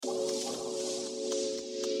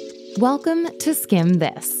Welcome to Skim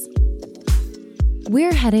This.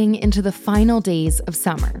 We're heading into the final days of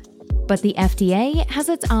summer, but the FDA has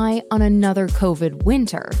its eye on another COVID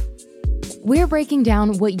winter. We're breaking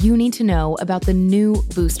down what you need to know about the new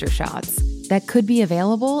booster shots that could be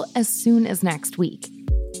available as soon as next week.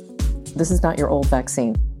 This is not your old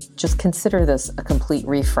vaccine. Just consider this a complete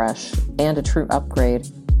refresh and a true upgrade.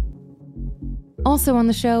 Also on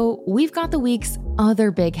the show, we've got the week's other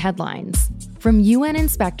big headlines, from UN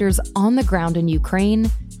inspectors on the ground in Ukraine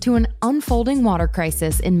to an unfolding water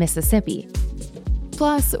crisis in Mississippi.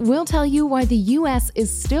 Plus, we'll tell you why the US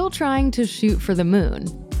is still trying to shoot for the moon,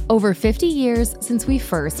 over 50 years since we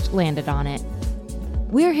first landed on it.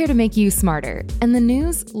 We're here to make you smarter and the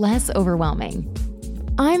news less overwhelming.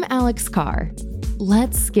 I'm Alex Carr.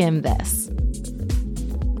 Let's skim this.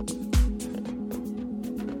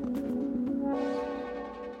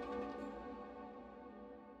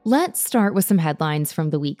 Let's start with some headlines from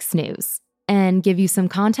the week's news and give you some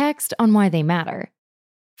context on why they matter.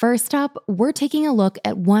 First up, we're taking a look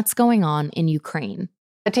at what's going on in Ukraine.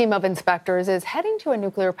 A team of inspectors is heading to a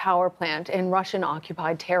nuclear power plant in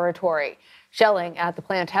Russian-occupied territory. Shelling at the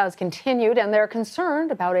plant has continued, and they're concerned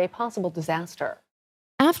about a possible disaster.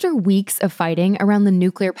 After weeks of fighting around the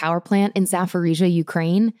nuclear power plant in Zaporizhzhia,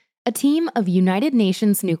 Ukraine, a team of United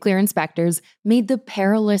Nations nuclear inspectors made the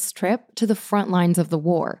perilous trip to the front lines of the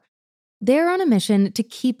war. They're on a mission to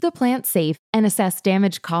keep the plant safe and assess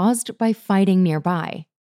damage caused by fighting nearby.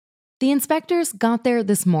 The inspectors got there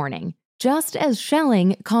this morning, just as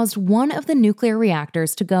shelling caused one of the nuclear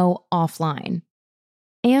reactors to go offline.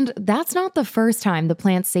 And that's not the first time the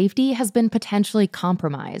plant's safety has been potentially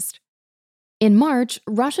compromised. In March,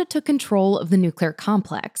 Russia took control of the nuclear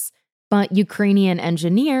complex, but Ukrainian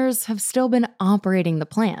engineers have still been operating the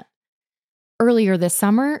plant. Earlier this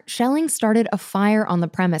summer, shelling started a fire on the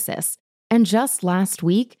premises, and just last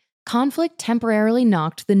week, conflict temporarily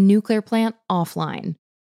knocked the nuclear plant offline.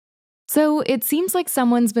 So it seems like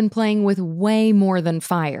someone's been playing with way more than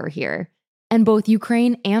fire here, and both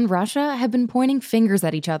Ukraine and Russia have been pointing fingers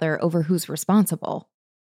at each other over who's responsible.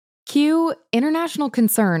 Cue international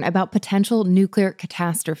concern about potential nuclear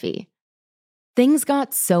catastrophe. Things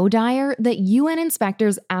got so dire that UN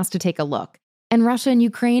inspectors asked to take a look, and Russia and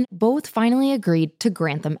Ukraine both finally agreed to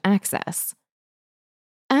grant them access.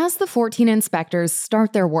 As the 14 inspectors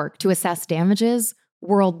start their work to assess damages,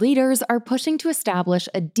 world leaders are pushing to establish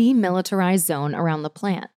a demilitarized zone around the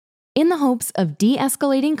plant, in the hopes of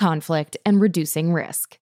de-escalating conflict and reducing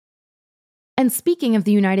risk. And speaking of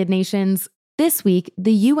the United Nations, this week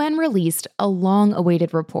the UN released a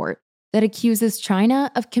long-awaited report that accuses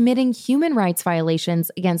China of committing human rights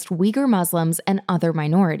violations against Uyghur Muslims and other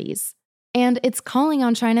minorities. And it's calling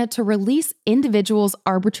on China to release individuals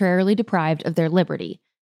arbitrarily deprived of their liberty,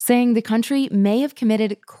 saying the country may have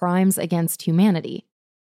committed crimes against humanity.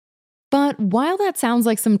 But while that sounds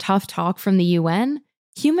like some tough talk from the UN,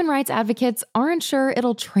 human rights advocates aren't sure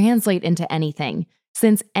it'll translate into anything,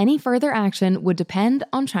 since any further action would depend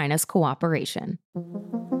on China's cooperation.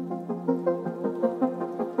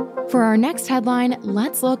 For our next headline,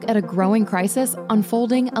 let's look at a growing crisis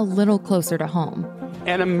unfolding a little closer to home.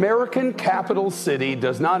 An American capital city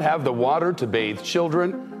does not have the water to bathe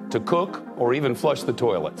children, to cook, or even flush the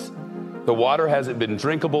toilets. The water hasn't been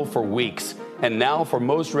drinkable for weeks, and now for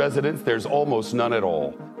most residents, there's almost none at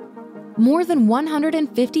all. More than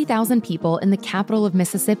 150,000 people in the capital of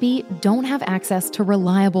Mississippi don't have access to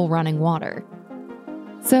reliable running water.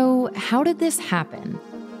 So, how did this happen?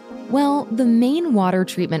 Well, the main water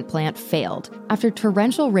treatment plant failed after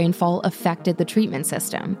torrential rainfall affected the treatment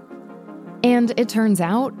system. And it turns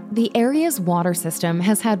out, the area's water system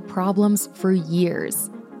has had problems for years,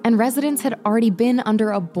 and residents had already been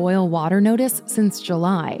under a boil water notice since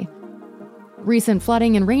July. Recent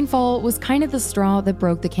flooding and rainfall was kind of the straw that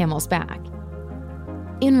broke the camel's back.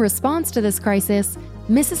 In response to this crisis,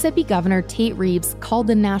 Mississippi Governor Tate Reeves called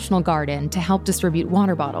the National Guard in to help distribute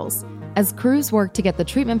water bottles, as crews worked to get the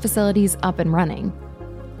treatment facilities up and running.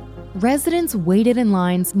 Residents waited in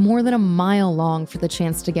lines more than a mile long for the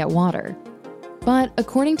chance to get water. But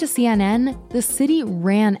according to CNN, the city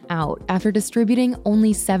ran out after distributing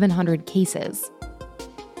only 700 cases.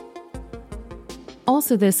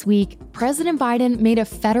 Also this week, President Biden made a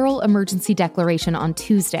federal emergency declaration on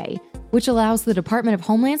Tuesday, which allows the Department of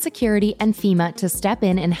Homeland Security and FEMA to step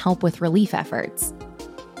in and help with relief efforts.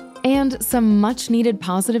 And some much-needed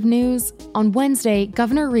positive news. On Wednesday,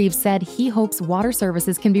 Governor Reeves said he hopes water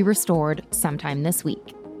services can be restored sometime this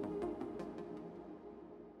week.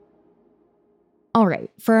 All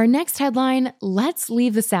right, for our next headline, let's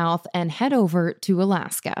leave the South and head over to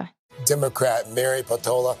Alaska. Democrat Mary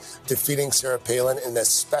Peltola defeating Sarah Palin in this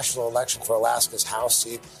special election for Alaska's House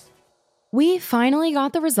seat. We finally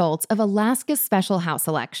got the results of Alaska's special House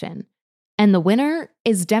election. And the winner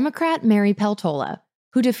is Democrat Mary Peltola,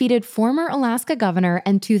 who defeated former Alaska governor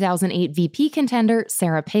and 2008 VP contender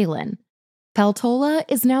Sarah Palin. Peltola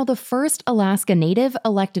is now the first Alaska native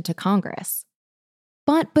elected to Congress.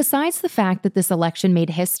 But besides the fact that this election made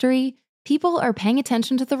history, people are paying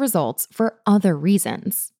attention to the results for other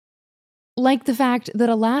reasons. Like the fact that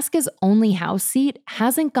Alaska's only House seat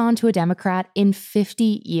hasn't gone to a Democrat in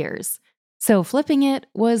 50 years, so flipping it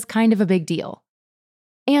was kind of a big deal.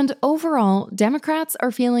 And overall, Democrats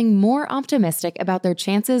are feeling more optimistic about their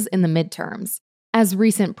chances in the midterms, as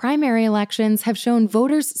recent primary elections have shown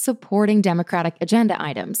voters supporting Democratic agenda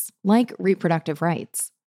items, like reproductive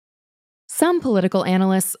rights. Some political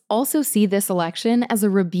analysts also see this election as a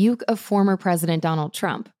rebuke of former President Donald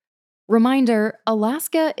Trump. Reminder,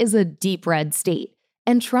 Alaska is a deep red state,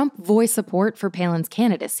 and Trump voiced support for Palin's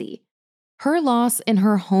candidacy. Her loss in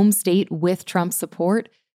her home state with Trump's support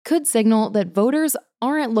could signal that voters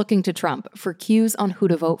aren't looking to Trump for cues on who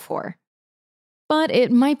to vote for. But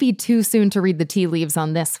it might be too soon to read the tea leaves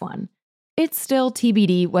on this one. It's still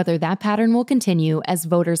TBD whether that pattern will continue as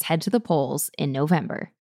voters head to the polls in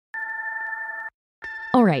November.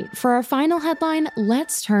 All right, for our final headline,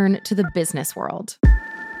 let's turn to the business world.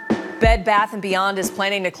 Bed Bath & Beyond is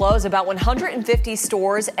planning to close about 150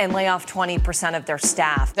 stores and lay off 20% of their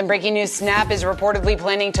staff. The breaking news, Snap is reportedly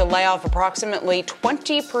planning to lay off approximately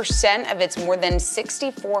 20% of its more than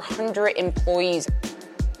 6,400 employees.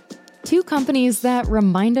 Two companies that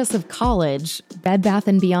remind us of college, Bed Bath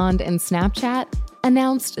 & Beyond and Snapchat,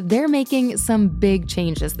 announced they're making some big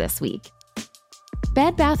changes this week.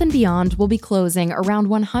 Bed Bath & Beyond will be closing around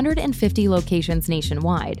 150 locations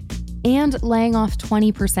nationwide and laying off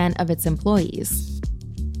 20% of its employees.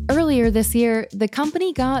 Earlier this year, the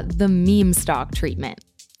company got the meme stock treatment.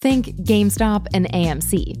 Think GameStop and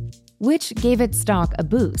AMC, which gave its stock a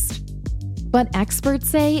boost. But experts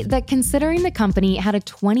say that considering the company had a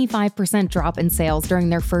 25% drop in sales during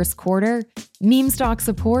their first quarter, meme stock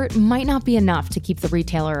support might not be enough to keep the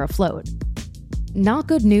retailer afloat. Not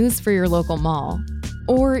good news for your local mall,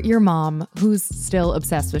 or your mom, who's still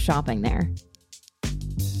obsessed with shopping there.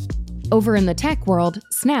 Over in the tech world,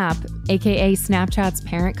 Snap, aka Snapchat's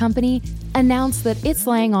parent company, announced that it's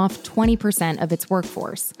laying off 20% of its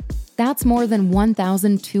workforce. That's more than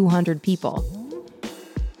 1,200 people.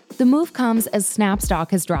 The move comes as Snap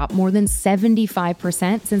stock has dropped more than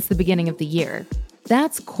 75% since the beginning of the year.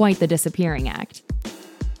 That's quite the disappearing act.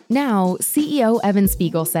 Now, CEO Evan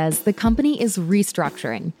Spiegel says the company is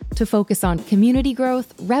restructuring to focus on community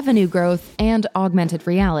growth, revenue growth, and augmented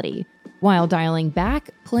reality, while dialing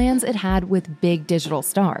back plans it had with big digital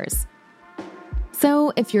stars.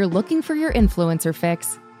 So if you're looking for your influencer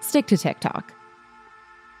fix, stick to TikTok.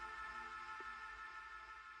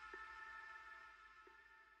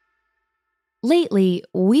 Lately,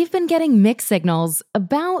 we've been getting mixed signals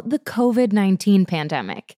about the COVID-19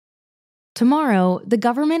 pandemic. Tomorrow, the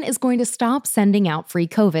government is going to stop sending out free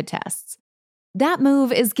COVID tests. That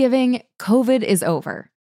move is giving COVID is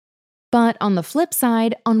over. But on the flip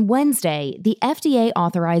side, on Wednesday, the FDA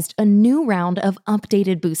authorized a new round of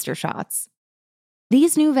updated booster shots.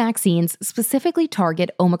 These new vaccines specifically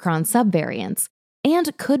target Omicron subvariants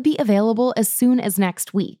and could be available as soon as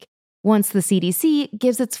next week, once the CDC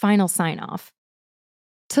gives its final sign-off.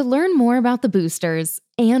 To learn more about the boosters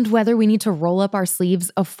and whether we need to roll up our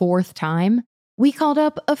sleeves a fourth time, we called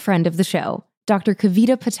up a friend of the show, Dr.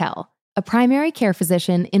 Kavita Patel, a primary care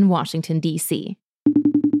physician in Washington, D.C.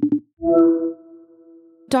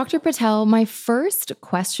 Dr. Patel, my first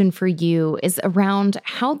question for you is around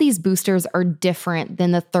how these boosters are different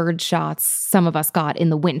than the third shots some of us got in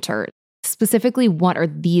the winter. Specifically, what are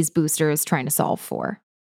these boosters trying to solve for?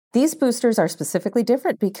 These boosters are specifically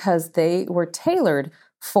different because they were tailored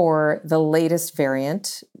for the latest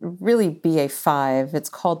variant, really BA5. It's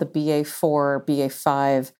called the BA4,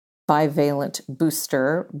 BA5 bivalent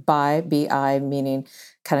booster, BI meaning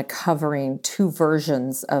kind of covering two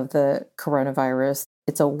versions of the coronavirus.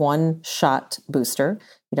 It's a one-shot booster.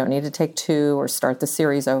 You don't need to take two or start the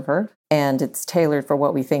series over. And it's tailored for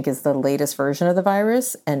what we think is the latest version of the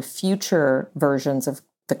virus, and future versions of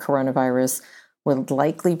the coronavirus will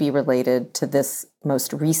likely be related to this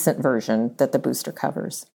most recent version that the booster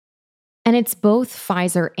covers. And it's both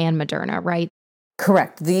Pfizer and Moderna, right?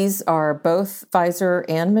 Correct. These are both Pfizer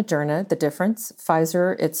and Moderna. The difference,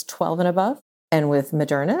 Pfizer, it's 12 and above, and with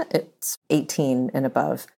Moderna, it's 18 and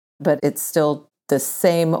above. But it's still the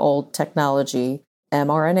same old technology,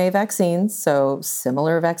 mRNA vaccines, so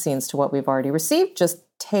similar vaccines to what we've already received, just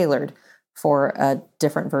tailored for a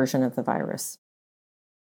different version of the virus.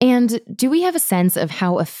 And do we have a sense of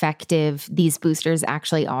how effective these boosters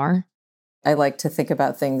actually are? I like to think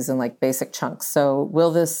about things in like basic chunks. So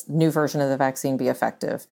will this new version of the vaccine be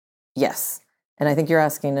effective? Yes. And I think you're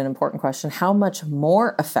asking an important question. How much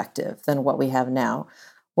more effective than what we have now?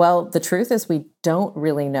 Well, the truth is we don't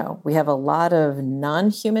really know. We have a lot of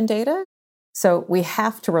non-human data. So we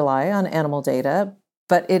have to rely on animal data,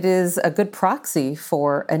 but it is a good proxy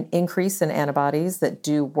for an increase in antibodies that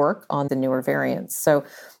do work on the newer variants. So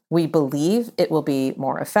we believe it will be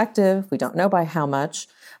more effective. We don't know by how much.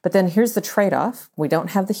 But then here's the trade-off. We don't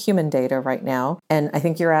have the human data right now. And I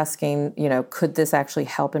think you're asking, could this actually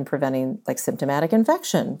help in preventing like symptomatic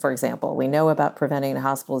infection, for example? We know about preventing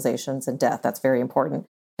hospitalizations and death. That's very important.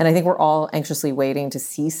 And I think we're all anxiously waiting to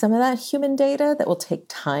see some of that human data that will take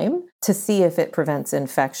time to see if it prevents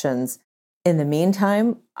infections. In the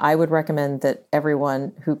meantime, I would recommend that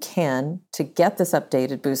everyone who can to get this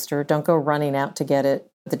updated booster, don't go running out to get it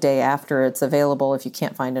the day after it's available if you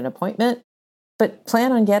can't find an appointment. But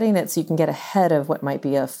plan on getting it so you can get ahead of what might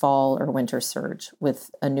be a fall or winter surge with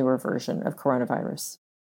a newer version of coronavirus.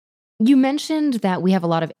 You mentioned that we have a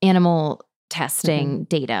lot of animal testing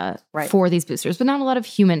data for these boosters, but not a lot of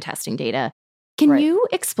human testing data. Can you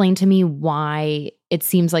explain to me why it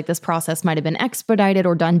seems like this process might have been expedited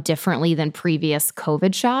or done differently than previous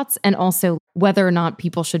COVID shots, and also whether or not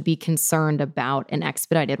people should be concerned about an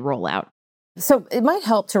expedited rollout? So it might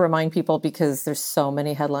help to remind people, because there's so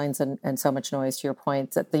many headlines and so much noise, to your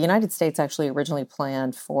point, that the United States actually originally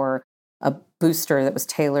planned for a booster that was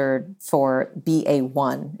tailored for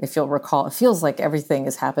BA1. If you'll recall, it feels like everything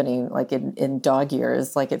is happening like in dog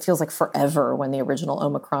years. Like it feels like forever when the original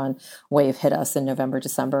Omicron wave hit us in November,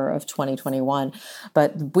 December of 2021.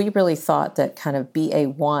 But we really thought that kind of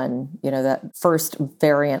BA1, that first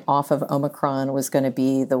variant off of Omicron was going to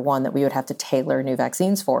be the one that we would have to tailor new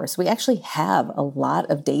vaccines for. So we actually have a lot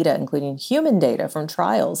of data, including human data from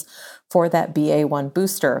trials for that BA1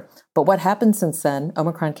 booster. But what happened since then?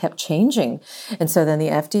 Omicron kept changing. And so then the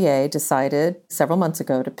FDA decided several months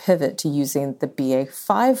ago to pivot to using the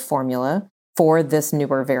BA5 formula for this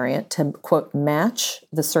newer variant to, quote, match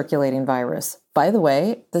the circulating virus. By the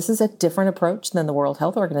way, this is a different approach than the World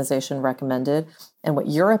Health Organization recommended and what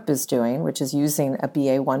Europe is doing, which is using a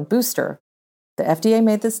BA1 booster. The FDA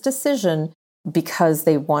made this decision because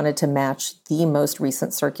they wanted to match the most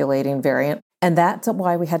recent circulating variant. And that's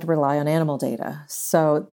why we had to rely on animal data.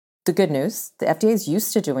 So the good news, the FDA is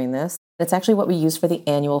used to doing this. It's actually what we use for the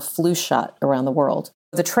annual flu shot around the world.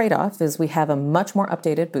 The trade-off is we have a much more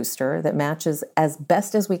updated booster that matches as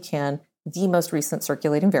best as we can the most recent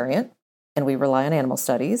circulating variant, and we rely on animal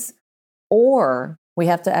studies, or we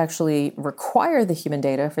have to actually require the human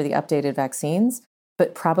data for the updated vaccines,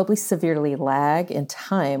 but probably severely lag in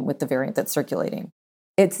time with the variant that's circulating.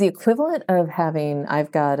 It's the equivalent of having,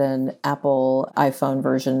 I've got an Apple iPhone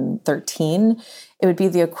version 13. It would be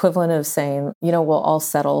the equivalent of saying, we'll all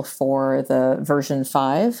settle for the version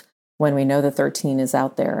 5 when we know the 13 is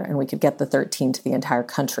out there and we could get the 13 to the entire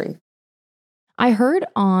country. I heard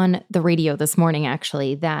on the radio this morning,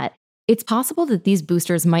 actually, that it's possible that these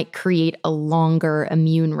boosters might create a longer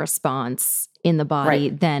immune response in the body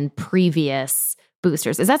than previous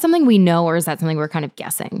boosters. Is that something we know, or is that something we're kind of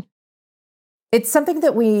guessing? It's something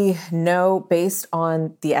that we know based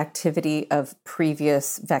on the activity of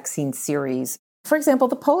previous vaccine series. For example,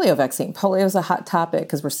 the polio vaccine. Polio is a hot topic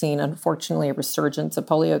because we're seeing, unfortunately, a resurgence of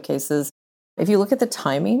polio cases. If you look at the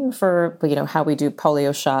timing for, how we do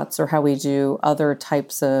polio shots or how we do other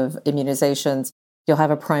types of immunizations, you'll have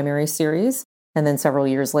a primary series. And then several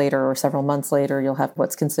years later or several months later, you'll have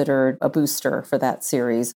what's considered a booster for that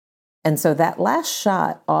series. And so that last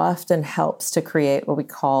shot often helps to create what we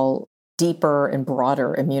call deeper and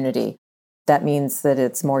broader immunity. That means that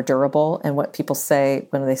it's more durable. And what people say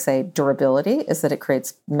when they say durability is that it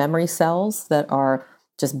creates memory cells that are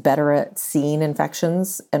just better at seeing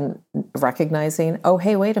infections and recognizing, oh,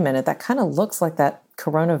 hey, wait a minute, that kind of looks like that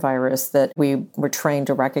coronavirus that we were trained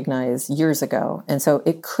to recognize years ago. And so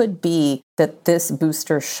it could be that this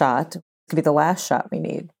booster shot could be the last shot we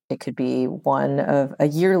need. It could be one of a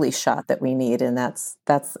yearly shot that we need. And that's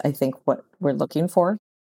I think, what we're looking for.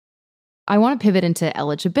 I want to pivot into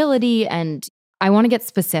eligibility, and I want to get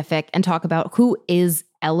specific and talk about who is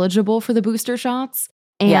eligible for the booster shots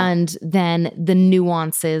and then the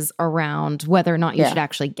nuances around whether or not you should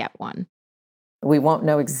actually get one. We won't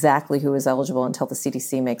know exactly who is eligible until the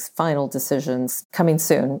CDC makes final decisions coming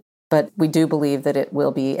soon. But we do believe that it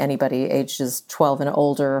will be anybody ages 12 and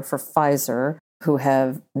older for Pfizer who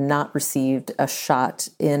have not received a shot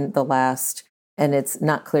in the last And it's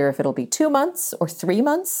not clear if it'll be 2 months or 3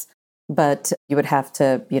 months, but you would have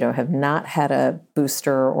to, have not had a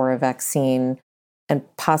booster or a vaccine and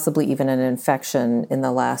possibly even an infection in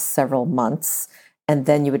the last several months. And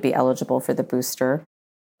then you would be eligible for the booster.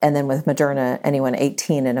 And then with Moderna, anyone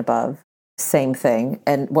 18 and above, same thing.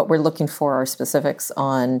 And what we're looking for are specifics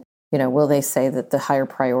on, will they say that the higher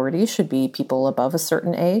priority should be people above a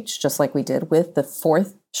certain age, just like we did with the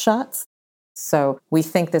 4th shots? So we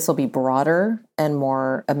think this will be broader and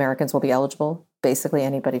more Americans will be eligible. Basically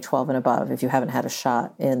anybody 12 and above if you haven't had a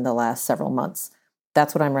shot in the last several months.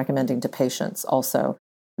 That's what I'm recommending to patients also.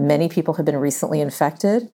 Many people have been recently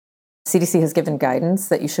infected. CDC has given guidance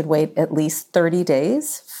that you should wait at least 30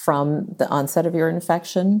 days from the onset of your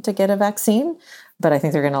infection to get a vaccine. But I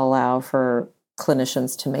think they're going to allow for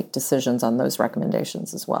clinicians to make decisions on those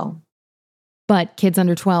recommendations as well. But kids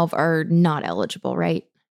under 12 are not eligible, right?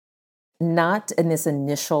 Not in this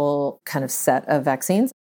initial kind of set of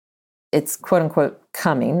vaccines. It's quote unquote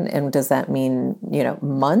coming. And does that mean,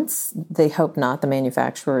 months? They hope not, the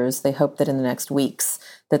manufacturers. They hope that in the next weeks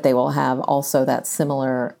that they will have also that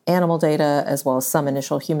similar animal data as well as some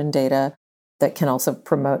initial human data that can also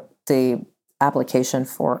promote the application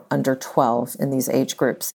for under 12 in these age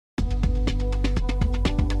groups.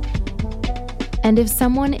 And if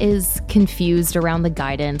someone is confused around the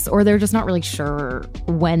guidance or they're just not really sure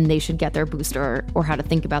when they should get their booster or how to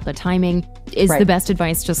think about the timing, is the best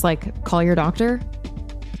advice just call your doctor?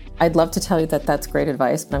 I'd love to tell you that that's great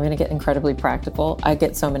advice, but I'm going to get incredibly practical. I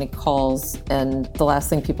get so many calls, and the last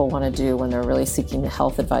thing people want to do when they're really seeking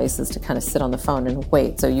health advice is to kind of sit on the phone and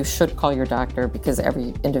wait. So you should call your doctor because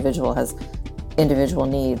every individual has individual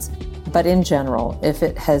needs. But in general, if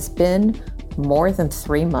it has been more than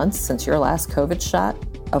 3 months since your last COVID shot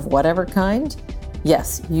of whatever kind,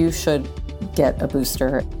 yes, you should get a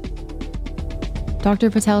booster.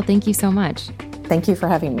 Dr. Patel, thank you so much. Thank you for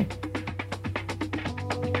having me.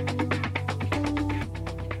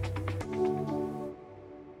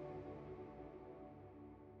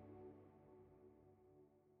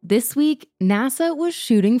 This week, NASA was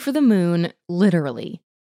shooting for the moon, literally.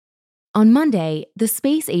 On Monday, the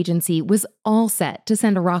space agency was all set to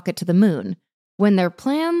send a rocket to the moon, when their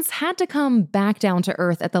plans had to come back down to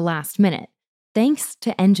Earth at the last minute, thanks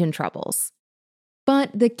to engine troubles. But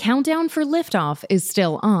the countdown for liftoff is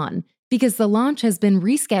still on, because the launch has been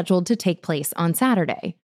rescheduled to take place on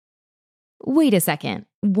Saturday. Wait a second,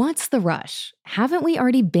 what's the rush? Haven't we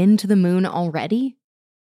already been to the moon already?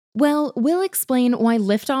 Well, we'll explain why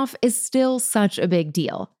liftoff is still such a big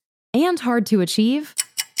deal, and hard to achieve,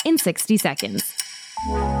 in 60 seconds.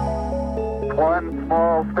 One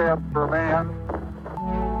small step for man,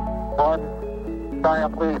 one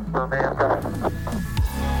giant leap for mankind.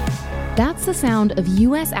 That's the sound of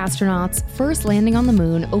U.S. astronauts first landing on the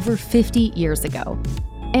moon over 50 years ago.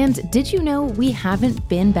 And did you know we haven't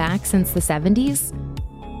been back since the 70s?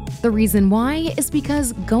 The reason why is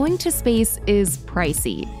because going to space is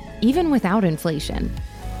pricey, even without inflation.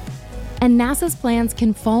 And NASA's plans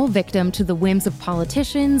can fall victim to the whims of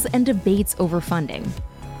politicians and debates over funding.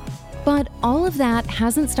 But all of that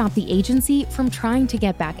hasn't stopped the agency from trying to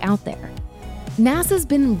get back out there. NASA's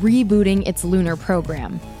been rebooting its lunar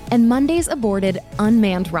program, and Monday's aborted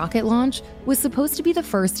unmanned rocket launch was supposed to be the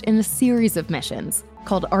first in a series of missions,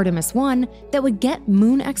 called Artemis 1, that would get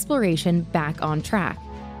moon exploration back on track.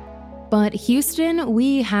 But Houston,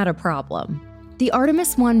 we had a problem. The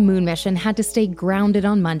Artemis 1 moon mission had to stay grounded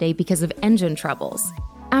on Monday because of engine troubles.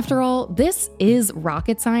 After all, this is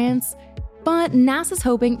rocket science, but NASA's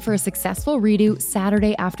hoping for a successful redo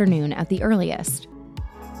Saturday afternoon at the earliest.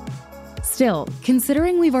 Still,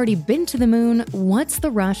 considering we've already been to the moon, what's the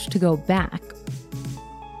rush to go back?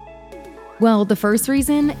 Well, the first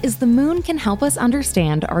reason is the moon can help us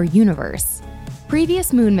understand our universe.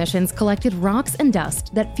 Previous moon missions collected rocks and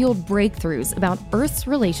dust that fueled breakthroughs about Earth's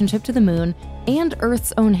relationship to the moon and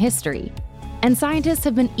Earth's own history. And scientists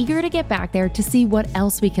have been eager to get back there to see what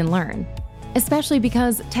else we can learn, especially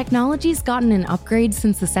because technology's gotten an upgrade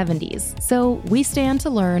since the 70s, so we stand to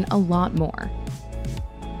learn a lot more.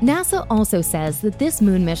 NASA also says that this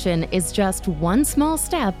moon mission is just one small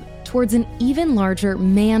step towards an even larger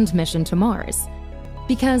manned mission to Mars,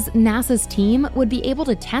 because NASA's team would be able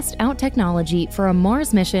to test out technology for a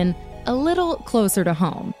Mars mission a little closer to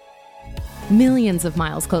home. Millions of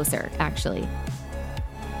miles closer, actually.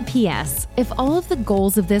 P.S. If all of the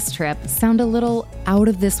goals of this trip sound a little out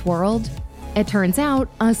of this world, it turns out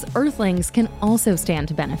us Earthlings can also stand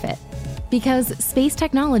to benefit, because space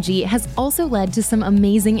technology has also led to some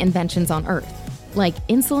amazing inventions on Earth, like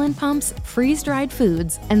insulin pumps, freeze-dried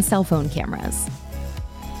foods, and cell phone cameras.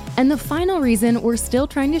 And the final reason we're still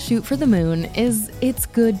trying to shoot for the moon is it's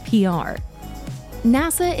good PR.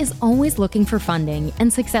 NASA is always looking for funding,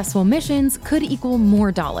 and successful missions could equal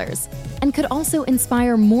more dollars, and could also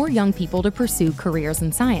inspire more young people to pursue careers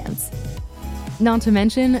in science. Not to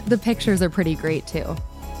mention, the pictures are pretty great too.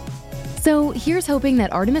 So here's hoping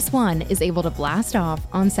that Artemis 1 is able to blast off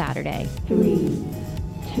on Saturday. 3,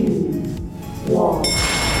 2, 1.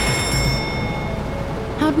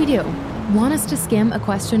 How'd we do? Want us to skim a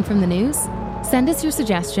question from the news? Send us your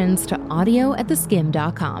suggestions to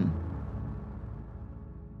audio@theskim.com.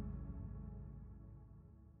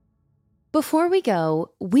 Before we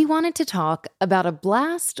go, we wanted to talk about a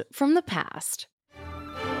blast from the past.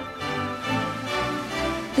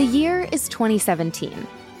 The year is 2017.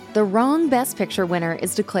 The wrong Best Picture winner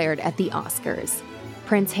is declared at the Oscars.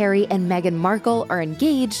 Prince Harry and Meghan Markle are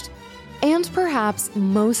engaged, and perhaps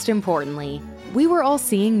most importantly, we were all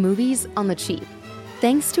seeing movies on the cheap,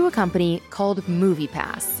 thanks to a company called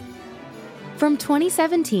MoviePass. From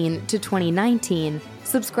 2017 to 2019,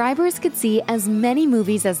 subscribers could see as many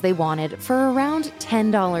movies as they wanted for around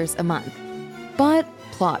 $10 a month. But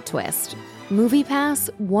plot twist, MoviePass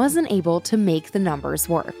wasn't able to make the numbers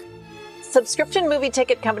work. Subscription movie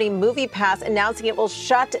ticket company MoviePass announcing it will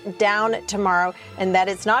shut down tomorrow and that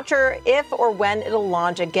it's not sure if or when it'll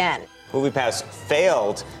launch again. MoviePass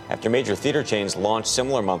failed after major theater chains launched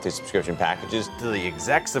similar monthly subscription packages. Do the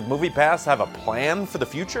execs of MoviePass have a plan for the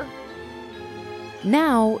future?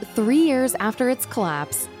 Now, 3 years after its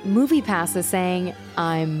collapse, MoviePass is saying,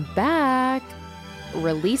 "I'm back."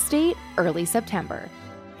 Release date, early September.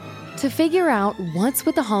 To figure out what's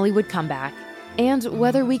with the Hollywood comeback, and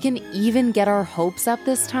whether we can even get our hopes up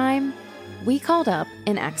this time, we called up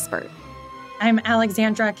an expert. I'm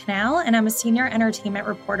Alexandra Canal, and I'm a senior entertainment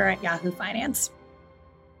reporter at Yahoo Finance.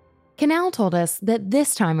 Canal told us that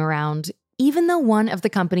this time around, even though one of the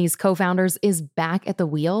company's co-founders is back at the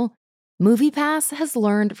wheel, MoviePass has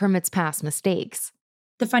learned from its past mistakes.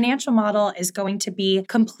 The financial model is going to be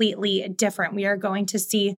completely different. We are going to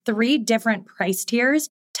see 3 different price tiers: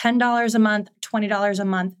 $10 a month, $20 a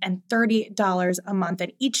month, and $30 a month.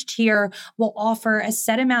 And each tier will offer a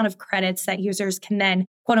set amount of credits that users can then,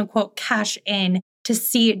 quote unquote, cash in to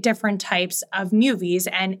see different types of movies.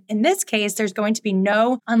 And in this case, there's going to be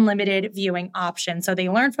no unlimited viewing option. So they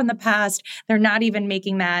learned from the past. They're not even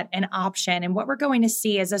making that an option. And what we're going to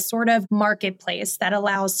see is a sort of marketplace that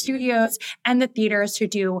allows studios and the theaters to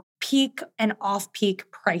do peak and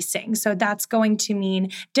off-peak pricing. So that's going to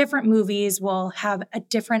mean different movies will have a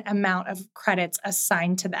different amount of credits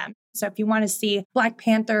assigned to them. So if you want to see Black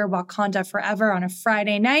Panther: Wakanda Forever on a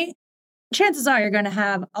Friday night, chances are you're going to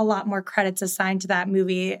have a lot more credits assigned to that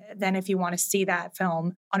movie than if you want to see that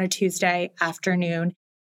film on a Tuesday afternoon.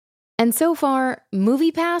 And so far,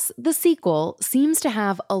 MoviePass, the sequel, seems to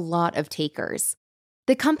have a lot of takers.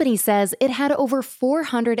 The company says it had over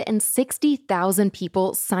 460,000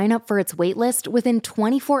 people sign up for its waitlist within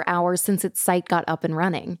 24 hours since its site got up and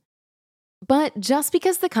running. But just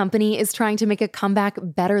because the company is trying to make a comeback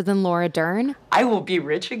better than Laura Dern, I will be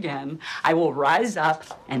rich again. I will rise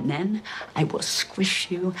up, and then I will squish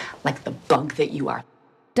you like the bug that you are.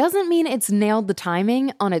 doesn't mean it's nailed the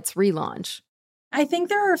timing on its relaunch. I think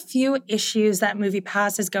there are a few issues that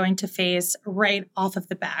MoviePass is going to face right off of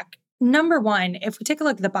the bat. Number one, if we take a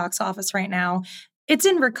look at the box office right now, it's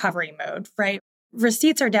in recovery mode, right?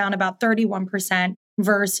 Receipts are down about 31%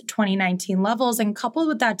 versus 2019 levels. And coupled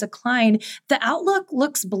with that decline, the outlook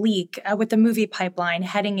looks bleak with the movie pipeline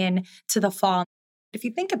heading into the fall. If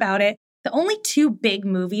you think about it, the only 2 big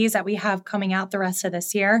movies that we have coming out the rest of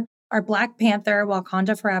this year are Black Panther: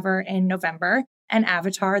 Wakanda Forever in November and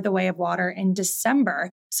Avatar: The Way of Water in December.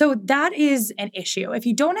 So that is an issue. If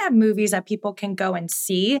you don't have movies that people can go and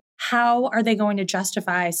see, how are they going to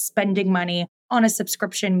justify spending money on a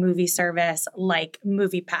subscription movie service like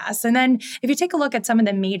MoviePass? And then if you take a look at some of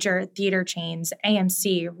the major theater chains,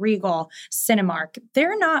 AMC, Regal, Cinemark,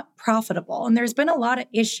 they're not profitable. And there's been a lot of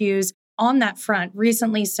issues on that front.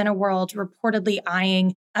 Recently, Cineworld reportedly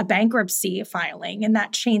eyeing a bankruptcy filing, and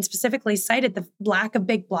that chain specifically cited the lack of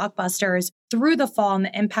big blockbusters through the fall and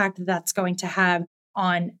the impact that that's going to have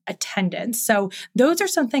on attendance. So those are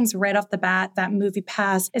some things right off the bat that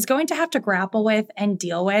MoviePass is going to have to grapple with and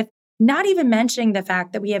deal with. Not even mentioning the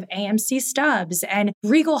fact that we have AMC stubs and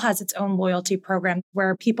Regal has its own loyalty program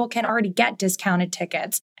where people can already get discounted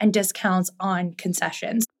tickets and discounts on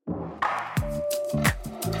concessions.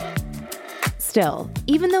 Still,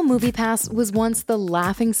 even though MoviePass was once the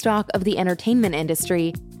laughingstock of the entertainment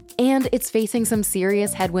industry, and it's facing some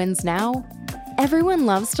serious headwinds now, everyone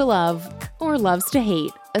loves to love, or loves to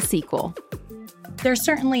hate, a sequel. there's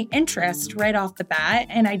certainly interest right off the bat.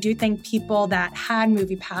 And I do think people that had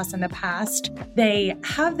MoviePass in the past, they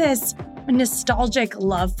have this nostalgic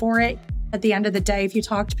love for it. At the end of the day, if you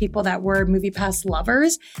talk to people that were MoviePass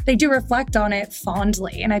lovers, they do reflect on it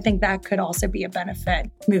fondly. And I think that could also be a benefit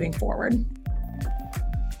moving forward.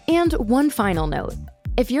 And one final note.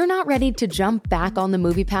 If you're not ready to jump back on the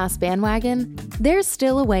MoviePass bandwagon, there's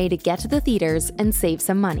still a way to get to the theaters and save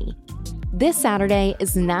some money. This Saturday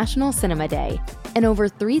is National Cinema Day, and over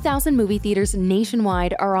 3,000 movie theaters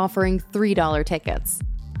nationwide are offering $3 tickets.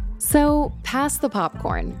 So pass the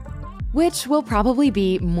popcorn, which will probably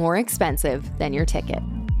be more expensive than your ticket.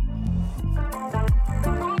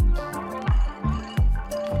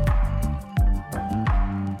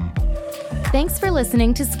 Thanks for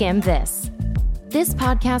listening to Skim This. This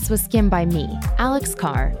podcast was skimmed by me, Alex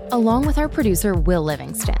Carr, along with our producer, Will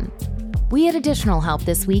Livingston. We had additional help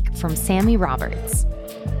this week from Sammy Roberts.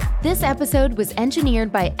 This episode was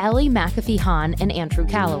engineered by Ellie McAfee-Hahn and Andrew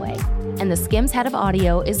Calloway, and the Skim's head of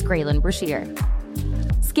audio is Graylin Brashear.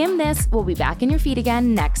 Skim This will be back in your feed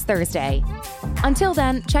again next Thursday. Until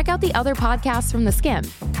then, check out the other podcasts from the Skim.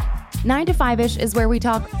 9 to 5-ish is where we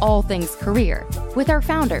talk all things career with our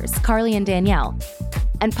founders, Carly and Danielle.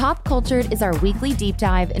 And Pop Cultured is our weekly deep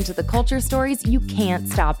dive into the culture stories you can't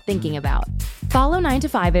stop thinking about. Follow 9 to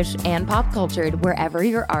 5-ish and Pop Cultured wherever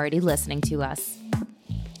you're already listening to us.